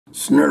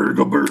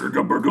Snurgle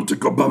burgle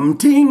tickle bum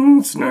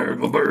ting.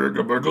 Snurgle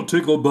burgle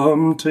tickle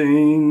bum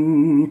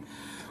ting.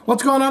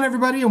 What's going on,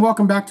 everybody, and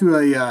welcome back to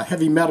a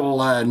heavy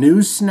metal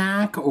news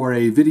snack or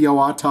a video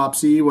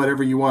autopsy,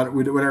 whatever you want,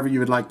 whatever you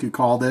would like to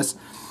call this.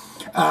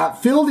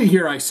 Fieldy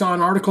here. I saw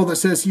an article that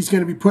says he's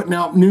going to be putting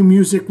out new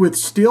music with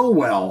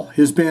Stillwell,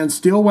 his band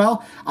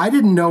Stillwell. I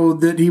didn't know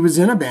that he was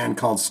in a band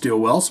called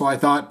Stillwell, so I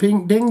thought,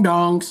 ping ding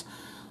dongs.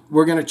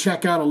 We're going to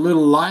check out a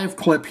little live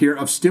clip here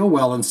of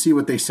Stillwell and see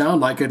what they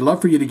sound like. I'd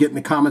love for you to get in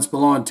the comments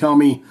below and tell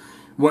me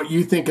what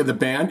you think of the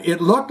band.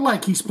 It looked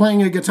like he's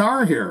playing a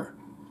guitar here.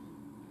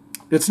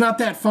 It's not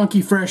that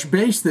funky, fresh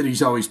bass that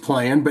he's always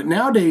playing, but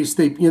nowadays,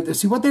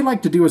 see, what they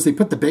like to do is they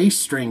put the bass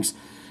strings.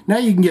 Now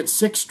you can get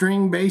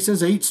 6-string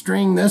basses,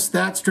 8-string, this,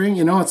 that string.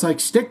 You know, it's like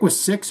stick with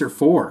 6 or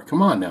 4.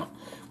 Come on now.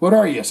 What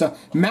are you? So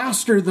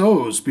master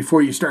those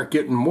before you start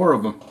getting more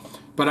of them.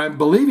 But I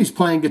believe he's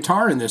playing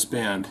guitar in this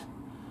band.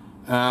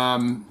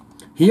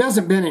 He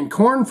hasn't been in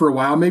Korn for a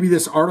while. Maybe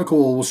this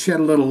article will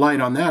shed a little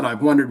light on that.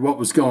 I've wondered what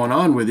was going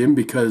on with him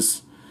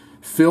because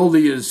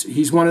Fieldy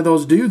he's one of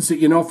those dudes that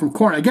you know from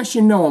Korn. I guess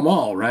you know them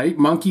all, right?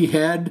 Monkey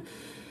Head,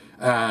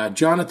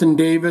 Jonathan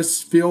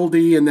Davis,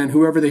 Fieldy, and then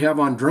whoever they have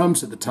on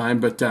drums at the time.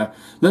 But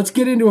let's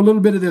get into a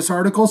little bit of this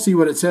article, see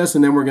what it says,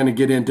 and then we're going to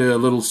get into a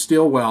little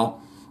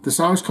Stillwell. The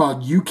song's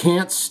called You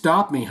Can't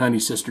Stop Me, Honey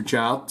Sister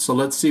Child. So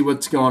let's see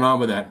what's going on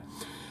with that.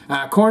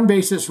 Korn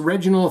bassist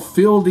Reginald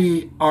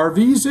Fieldy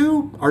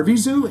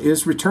Arvizu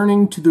is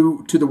returning to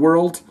the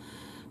world,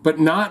 but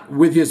not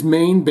with his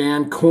main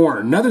band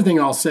Korn. Another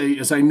thing I'll say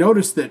is I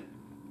noticed that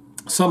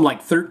some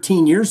like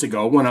 13 years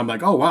ago, when I'm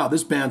like, oh wow,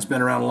 this band's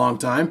been around a long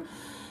time,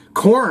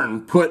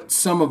 Korn put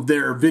some of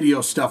their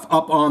video stuff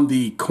up on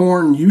the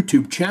Korn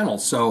YouTube channel,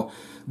 so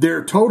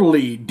they're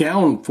totally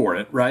down for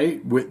it,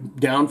 right?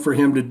 Down for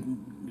him to,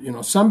 you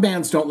know, some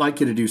bands don't like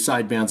you to do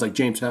side bands like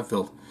James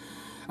Hetfield.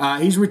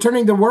 He's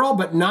returning to the world,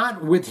 but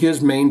not with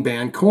his main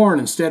band, Korn.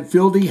 Instead,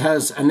 Fieldy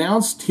has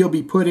announced he'll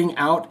be putting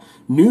out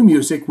new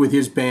music with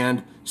his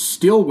band,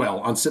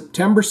 Stillwell, on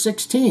September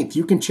 16th.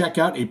 You can check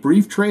out a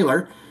brief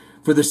trailer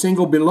for the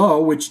single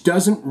below, which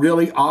doesn't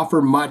really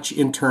offer much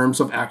in terms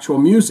of actual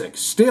music.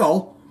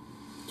 Still,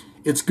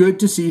 it's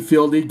good to see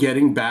Fieldy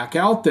getting back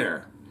out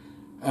there.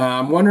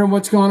 I'm wondering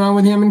what's going on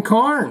with him and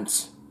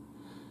Korn's.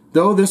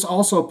 Though this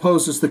also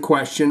poses the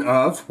question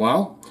of,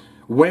 well,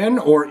 when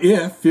or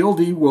if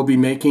Fieldy will be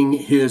making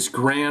his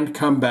grand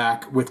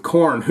comeback with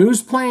Korn.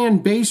 Who's playing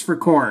bass for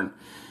Korn?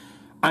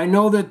 I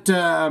know that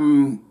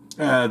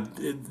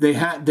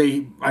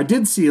I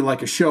did see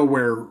like a show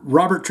where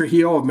Robert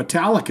Trujillo of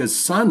Metallica's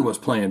son was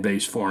playing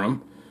bass for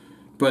him,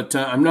 but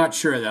I'm not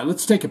sure of that.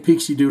 Let's take a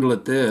peeksy doodle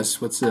at this.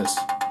 What's this?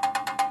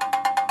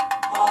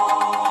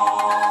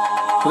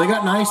 Well, they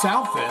got nice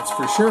outfits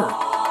for sure.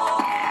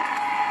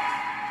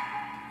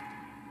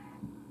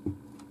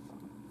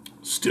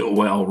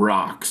 Stillwell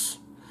rocks.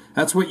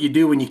 That's what you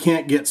do when you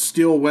can't get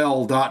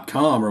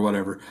Stillwell.com or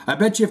whatever. I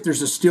bet you if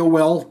there's a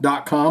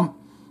Stillwell.com,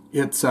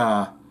 it's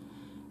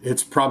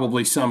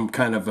probably some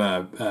kind of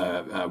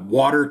a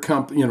water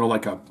company, you know,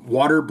 like a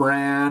water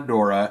brand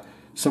or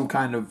some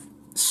kind of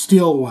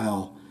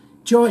Stillwell.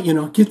 Joy, you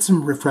know, get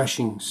some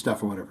refreshing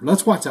stuff or whatever.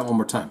 Let's watch that one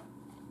more time.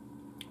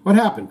 What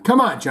happened?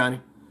 Come on,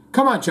 Johnny.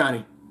 Come on,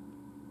 Johnny.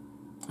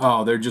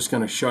 Oh, they're just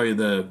going to show you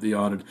the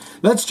audit.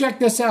 Let's check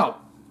this out.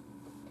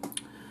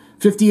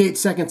 58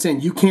 seconds in,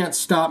 You Can't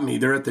Stop Me.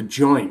 They're at the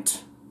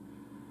Joint.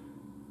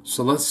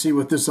 So let's see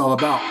what this is all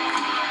about.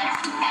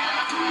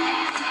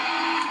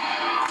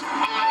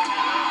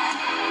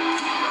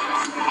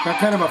 Got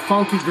kind of a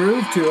funky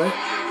groove to it.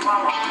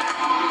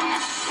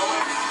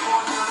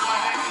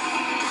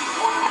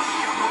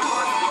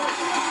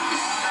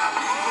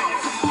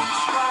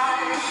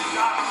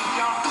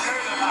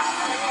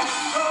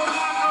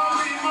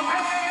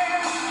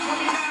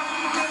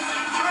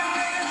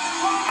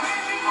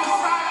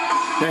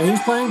 Yeah,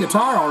 he's playing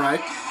guitar all right.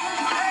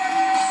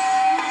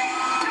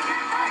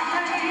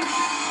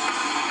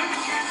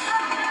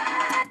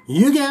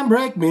 You can't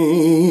break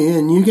me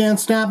and you can't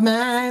stop me.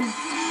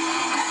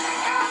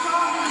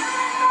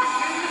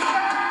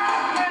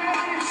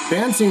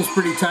 Band seems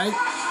pretty tight.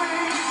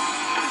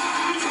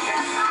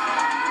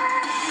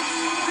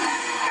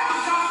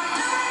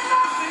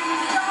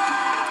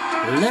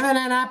 Living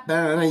it up,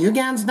 you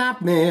can't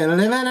stop me.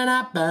 Living it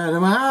up,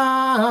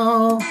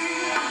 wow.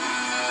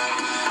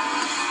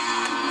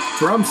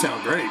 Drums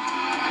sound great.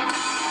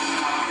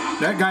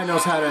 That guy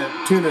knows how to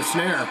tune a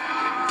snare.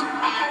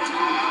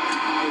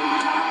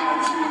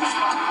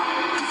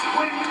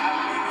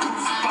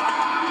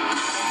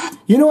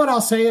 You know what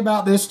I'll say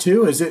about this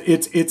too is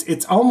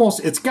it's almost,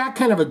 it's got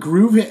kind of a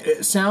groove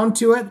sound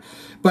to it,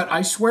 but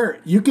I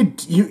swear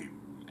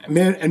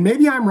man, and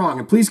maybe I'm wrong,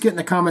 and please get in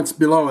the comments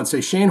below and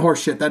say, Shane,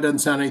 horse shit, that doesn't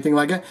sound anything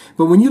like it.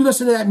 But when you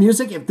listen to that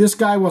music, if this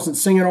guy wasn't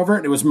singing over it,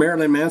 and it was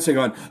Marilyn Manson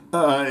going,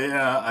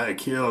 yeah, I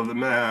killed the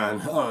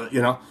man,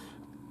 you know,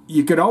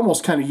 you could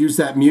almost kind of use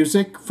that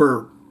music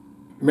for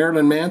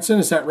Marilyn Manson.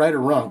 Is that right or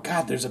wrong?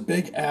 God, there's a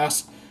big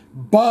ass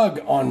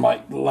bug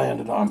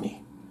landed on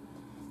me.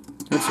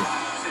 Let's see.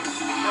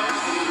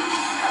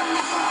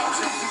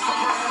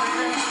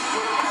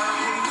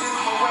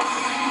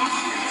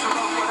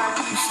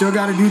 still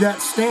got to do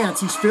that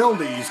stance. He's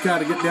Fieldy. He's got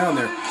to get down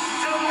there.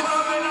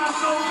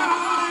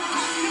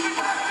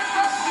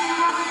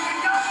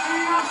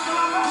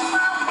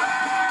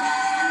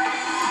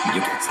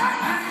 You can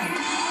stop me.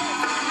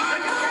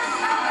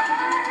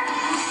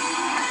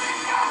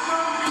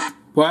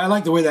 Well, I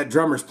like the way that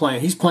drummer's playing.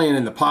 He's playing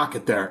in the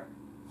pocket there.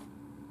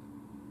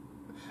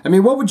 I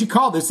mean, what would you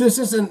call this? This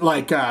isn't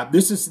like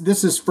this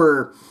is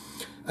for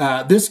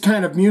this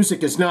kind of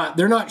music is not.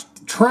 They're not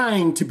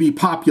trying to be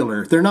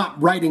popular. They're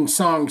not writing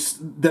songs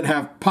that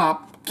have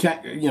pop,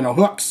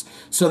 hooks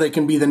so they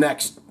can be the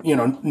next,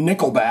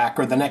 Nickelback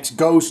or the next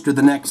Ghost or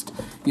the next,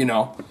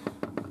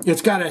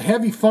 It's got a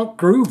heavy funk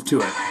groove to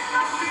it.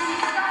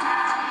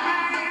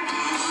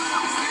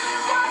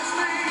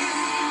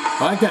 I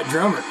like that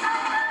drummer.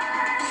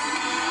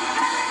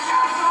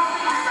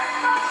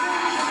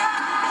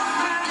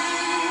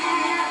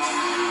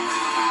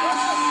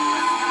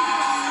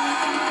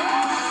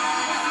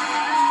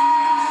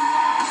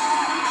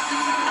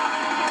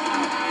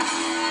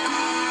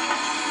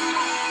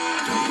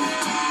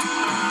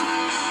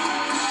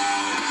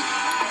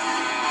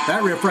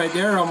 That riff right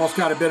there almost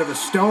got a bit of a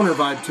stoner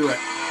vibe to it.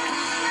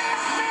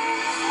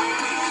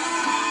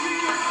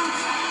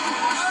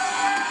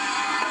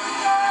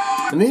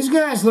 And these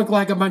guys look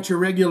like a bunch of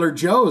regular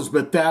Joes,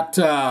 but that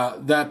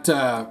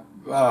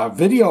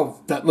video,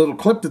 that little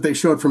clip that they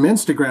showed from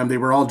Instagram, they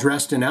were all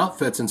dressed in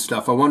outfits and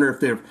stuff. I wonder if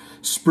they're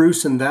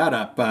sprucing that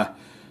up.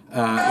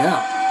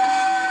 Yeah.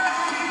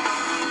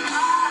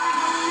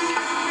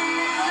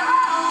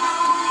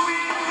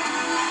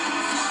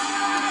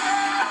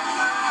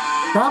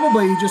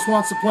 Probably he just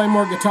wants to play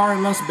more guitar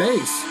and less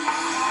bass.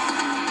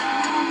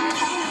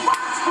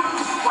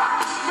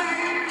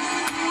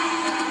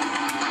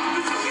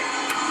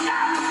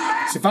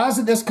 So if I was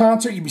at this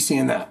concert, you'd be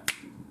seeing that.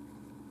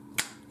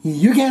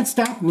 You can't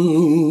stop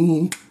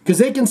me. Because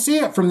they can see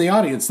it from the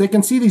audience. They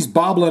can see these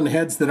bobbling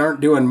heads that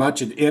aren't doing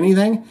much of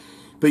anything.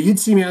 But you'd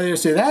see me out there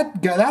say,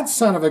 that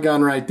son of a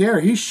gun right there,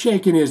 he's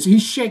shaking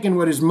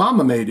what his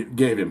mama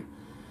gave him.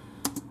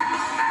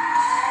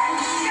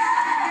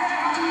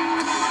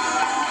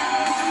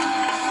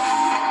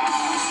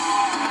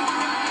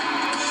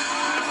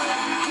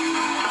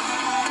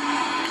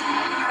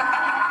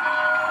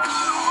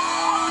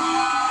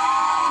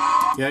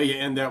 Yeah, you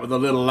end that with a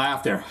little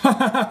laugh there. Ha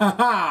ha ha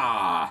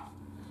ha!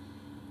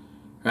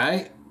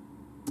 Right?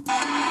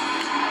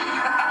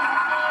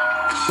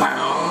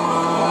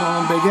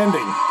 Boom, big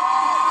ending.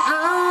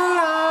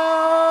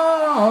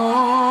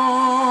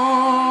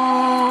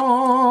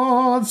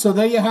 So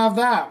there you have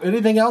that.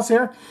 Anything else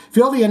here?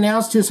 Fieldy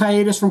announced his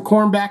hiatus from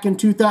Korn back in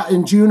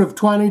June of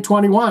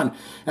 2021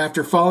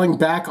 after falling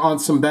back on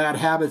some bad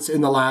habits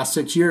in the last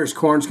 6 years.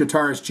 Korn's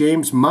guitarist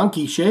James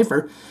 "Monkey"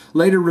 Schaefer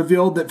later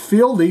revealed that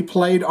Fieldy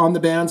played on the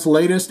band's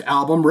latest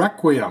album,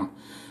 Requiem,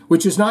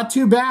 which is not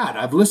too bad.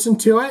 I've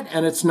listened to it,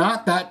 and it's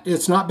not bad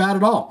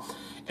at all.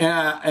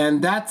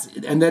 And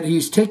that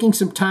he's taking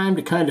some time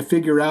to kind of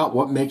figure out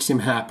what makes him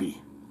happy.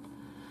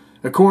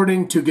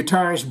 According to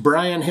guitarist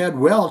Brian Head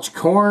Welch,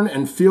 Korn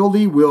and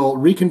Fieldy will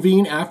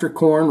reconvene after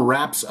Korn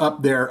wraps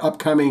up their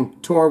upcoming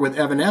tour with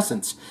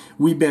Evanescence.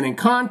 We've been in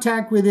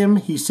contact with him,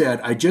 he said.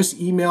 I just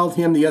emailed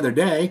him the other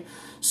day,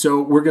 so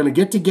we're going to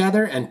get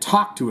together and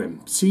talk to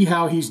him, see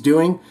how he's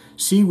doing,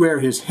 see where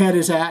his head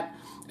is at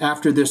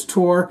after this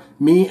tour.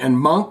 Me and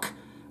Monk,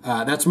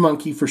 that's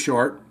Monkey for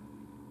short,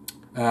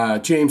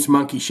 James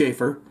 "Monkey"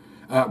 Schaefer,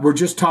 we're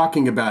just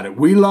talking about it.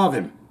 We love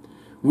him.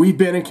 We've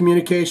been in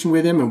communication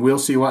with him, and we'll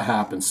see what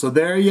happens. So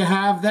there you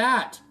have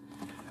that.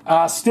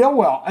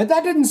 Stillwell.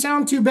 That didn't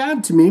sound too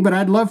bad to me, but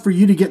I'd love for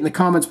you to get in the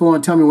comments below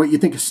and tell me what you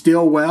think of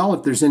Stillwell.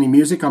 If there's any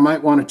music I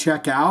might want to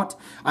check out.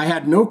 I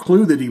had no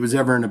clue that he was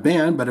ever in a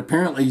band, but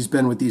apparently he's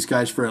been with these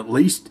guys for at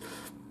least,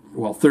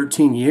 well,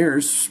 13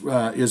 years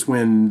is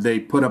when they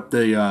put up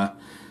the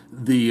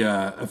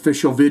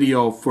official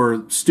video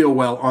for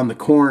Stillwell on the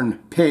Korn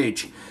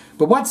page.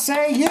 But what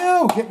say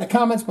you? Get in the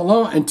comments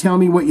below and tell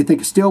me what you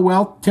think of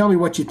Stillwell. Tell me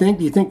what you think.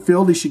 Do you think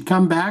Fieldy should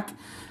come back?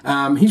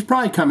 He's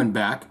probably coming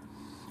back.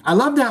 I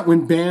love that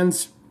when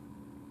bands,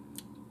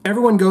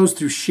 everyone goes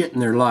through shit in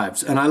their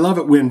lives. And I love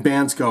it when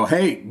bands go,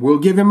 hey, we'll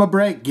give him a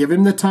break. Give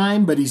him the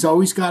time, but he's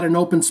always got an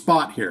open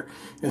spot here.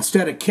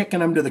 Instead of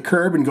kicking him to the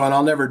curb and going,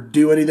 I'll never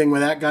do anything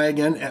with that guy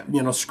again,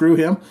 screw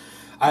him.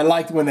 I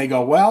like when they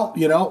go, well,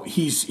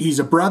 he's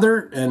a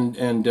brother,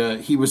 and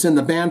he was in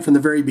the band from the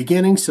very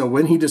beginning, so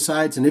when he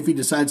decides, and if he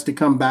decides to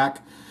come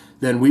back,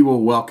 then we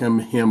will welcome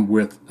him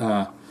with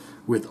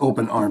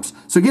open arms.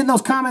 So get in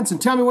those comments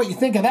and tell me what you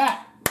think of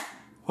that.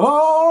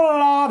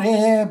 Oh,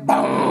 Lordy,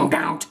 boom,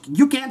 down.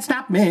 You can't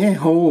stop me,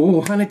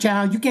 oh, honey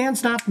child, you can't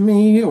stop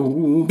me,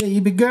 oh,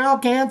 baby girl,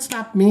 can't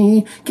stop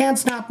me,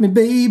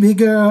 baby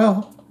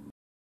girl.